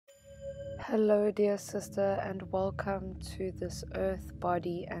Hello, dear sister, and welcome to this earth,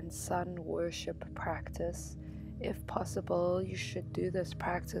 body, and sun worship practice. If possible, you should do this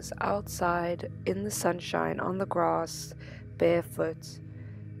practice outside in the sunshine, on the grass, barefoot.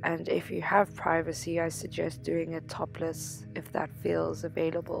 And if you have privacy, I suggest doing it topless if that feels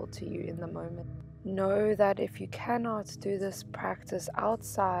available to you in the moment. Know that if you cannot do this practice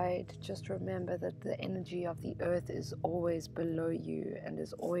outside, just remember that the energy of the earth is always below you and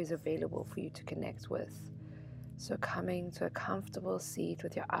is always available for you to connect with. So coming to a comfortable seat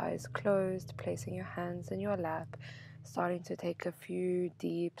with your eyes closed, placing your hands in your lap, starting to take a few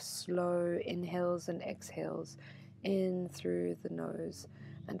deep, slow inhales and exhales in through the nose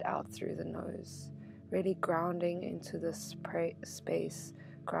and out through the nose. Really grounding into this space,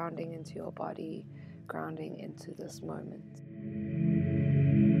 grounding into your body, grounding into this moment.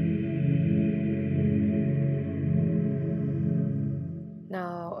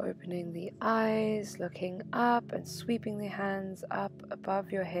 Now opening the eyes, looking up and sweeping the hands up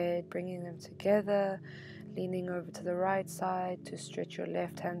above your head, bringing them together, leaning over to the right side to stretch your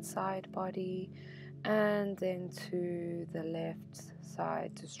left hand side body, and then to the left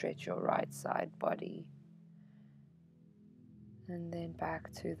side to stretch your right side body. And then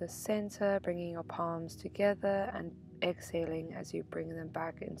back to the center, bringing your palms together and exhaling as you bring them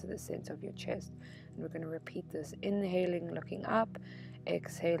back into the center of your chest. And we're going to repeat this, inhaling, looking up,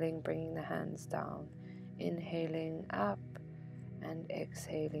 exhaling, bringing the hands down, inhaling up and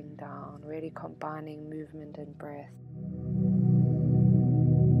exhaling down, really combining movement and breath.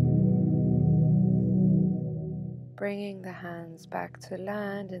 Bringing the hands back to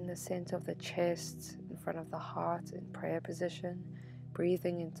land in the center of the chest, in front of the heart in prayer position.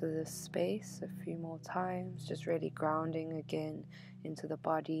 Breathing into this space a few more times, just really grounding again into the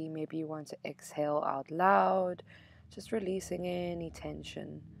body. Maybe you want to exhale out loud, just releasing any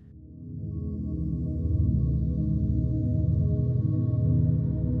tension.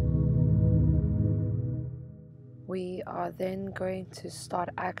 We are then going to start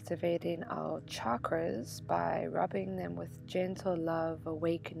activating our chakras by rubbing them with gentle love,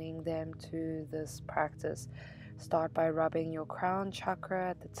 awakening them to this practice. Start by rubbing your crown chakra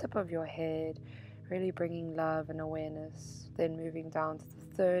at the tip of your head, really bringing love and awareness. Then moving down to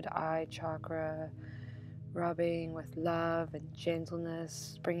the third eye chakra, rubbing with love and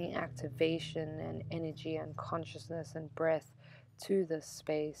gentleness, bringing activation and energy and consciousness and breath to this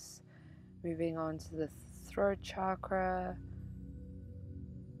space. Moving on to the throat chakra,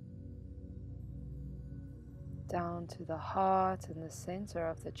 down to the heart and the center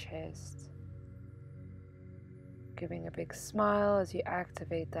of the chest. Giving a big smile as you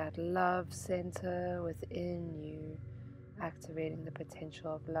activate that love center within you, activating the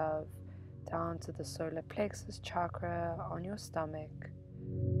potential of love down to the solar plexus chakra on your stomach.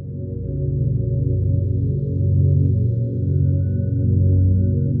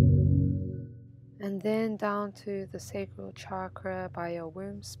 And then down to the sacral chakra by your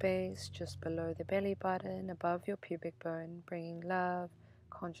womb space, just below the belly button, above your pubic bone, bringing love,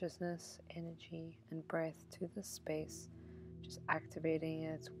 consciousness, energy, and breath to this space. Just activating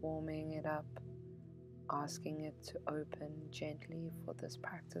it, warming it up, asking it to open gently for this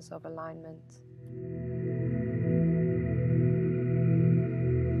practice of alignment.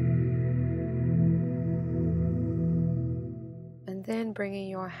 And then bringing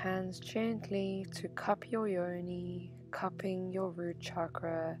your hands gently to cup your yoni, cupping your root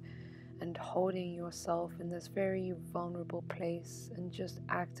chakra, and holding yourself in this very vulnerable place and just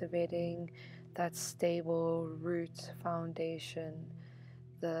activating that stable root foundation.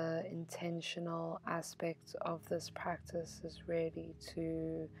 The intentional aspect of this practice is really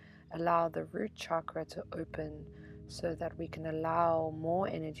to allow the root chakra to open so that we can allow more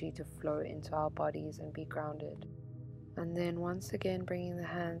energy to flow into our bodies and be grounded. And then once again, bringing the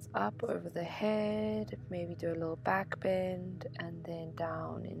hands up over the head, maybe do a little back bend, and then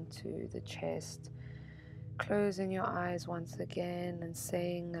down into the chest. Closing your eyes once again and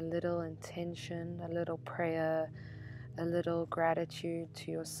saying a little intention, a little prayer, a little gratitude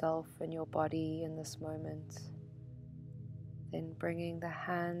to yourself and your body in this moment. Then bringing the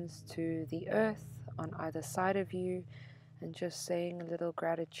hands to the earth on either side of you and just saying a little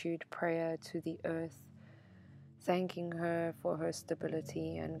gratitude prayer to the earth, thanking her for her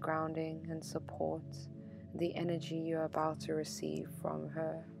stability and grounding and support, the energy you're about to receive from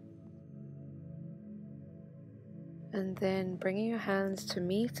her. And then bringing your hands to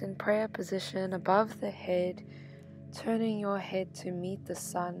meet in prayer position above the head, turning your head to meet the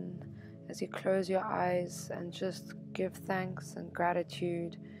sun as you close your eyes and just give thanks and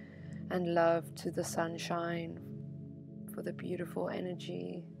gratitude and love to the sunshine for the beautiful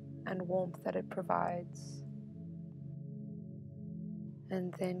energy and warmth that it provides.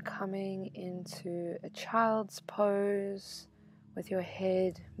 And then coming into a child's pose with your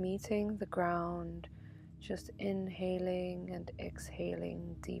head meeting the ground, just inhaling and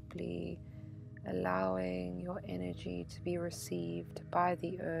exhaling deeply, allowing your energy to be received by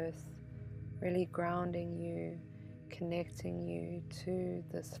the earth, really grounding you, connecting you to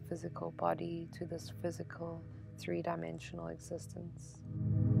this physical body, to this physical three-dimensional existence.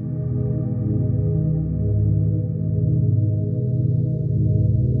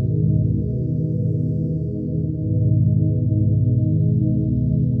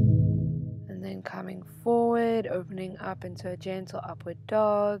 And then coming forward, opening up into a gentle upward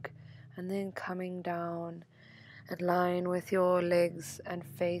dog, and then coming down and lying with your legs and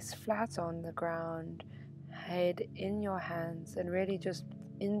face flat on the ground, head in your hands, and really just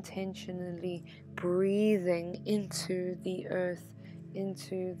intentionally breathing into the earth,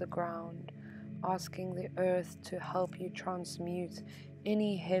 into the ground, asking the earth to help you transmute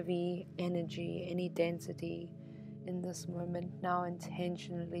any heavy energy, any density in this moment. Now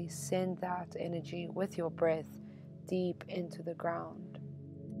intentionally send that energy with your breath deep into the ground.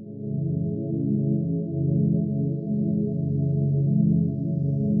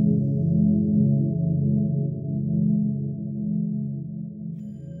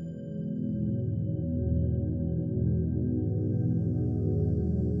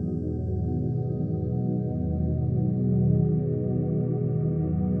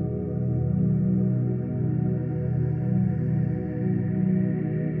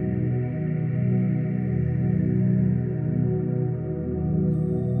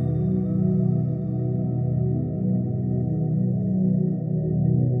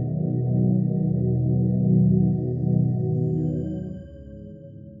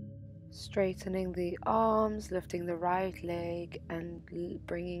 Straightening the arms, lifting the right leg and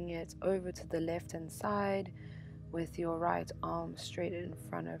bringing it over to the left hand side with your right arm straight in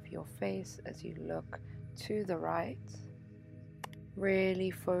front of your face as you look to the right.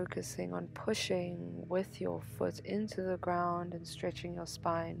 Really focusing on pushing with your foot into the ground and stretching your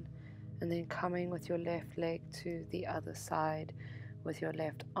spine, and then coming with your left leg to the other side with your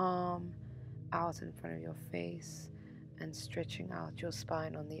left arm out in front of your face and stretching out your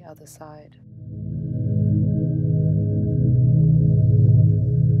spine on the other side.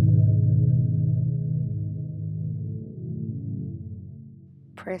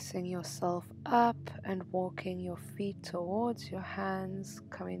 Pressing yourself up and walking your feet towards your hands,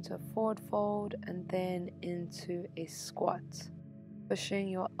 coming to a forward fold and then into a squat. Pushing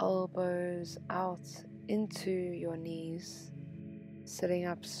your elbows out into your knees, sitting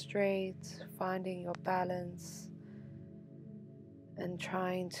up straight, finding your balance, and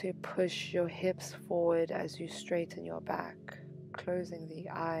trying to push your hips forward as you straighten your back, closing the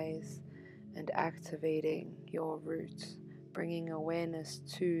eyes and activating your root, bringing awareness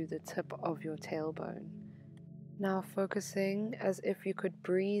to the tip of your tailbone. Now focusing as if you could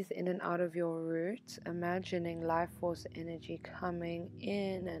breathe in and out of your root, imagining life force energy coming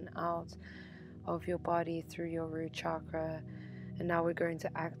in and out of your body through your root chakra. And now we're going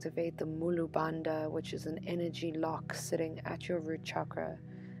to activate the Mulu Bandha, which is an energy lock sitting at your root chakra.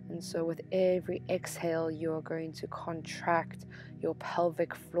 And so with every exhale, you are going to contract your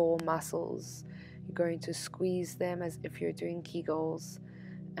pelvic floor muscles. You're going to squeeze them as if you're doing Kegels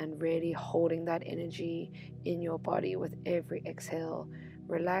and really holding that energy in your body with every exhale.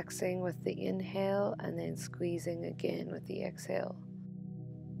 Relaxing with the inhale and then squeezing again with the exhale.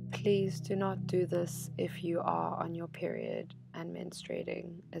 Please do not do this if you are on your period and menstruating,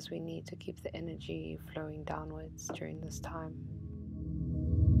 as we need to keep the energy flowing downwards during this time.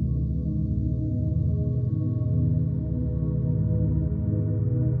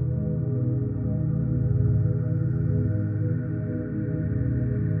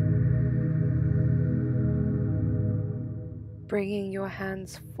 Bringing your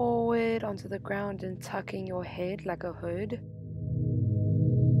hands forward onto the ground and tucking your head like a hood.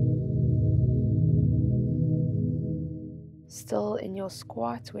 Still in your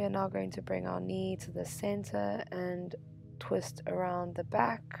squat, we are now going to bring our knee to the center and twist around the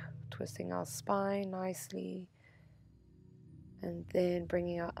back, twisting our spine nicely. And then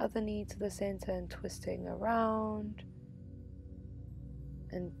bringing our other knee to the center and twisting around.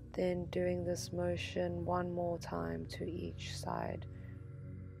 And then doing this motion one more time to each side.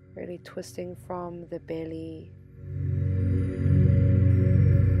 Really twisting from the belly.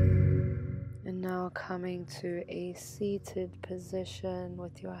 And now coming to a seated position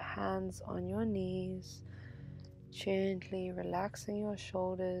with your hands on your knees, gently relaxing your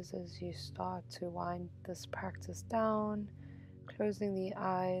shoulders as you start to wind this practice down, closing the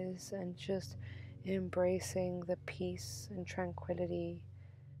eyes and just embracing the peace and tranquility,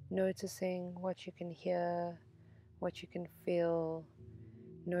 noticing what you can hear, what you can feel,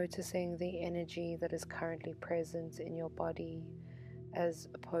 noticing the energy that is currently present in your body as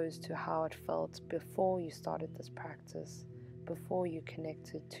opposed to how it felt before you started this practice, before you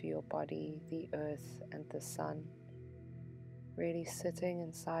connected to your body, the earth, and the sun. Really sitting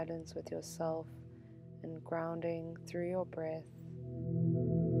in silence with yourself and grounding through your breath.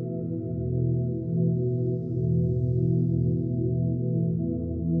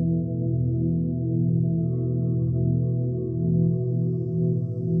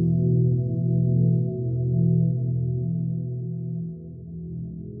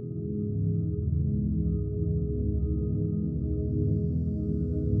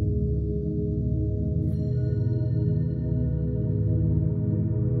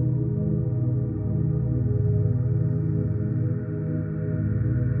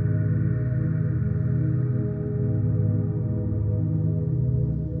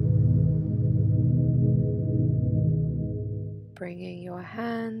 Bringing your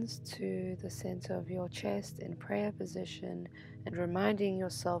hands to the center of your chest in prayer position and reminding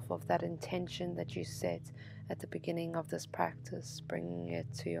yourself of that intention that you set at the beginning of this practice, bringing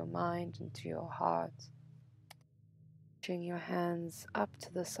it to your mind and to your heart. Pushing your hands up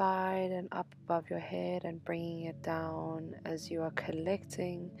to the side and up above your head and bringing it down as you are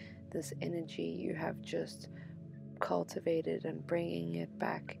collecting this energy you have just cultivated and bringing it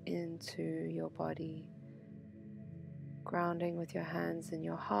back into your body. Grounding with your hands in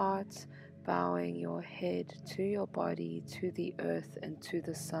your heart, bowing your head to your body, to the earth and to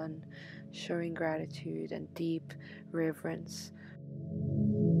the sun, showing gratitude and deep reverence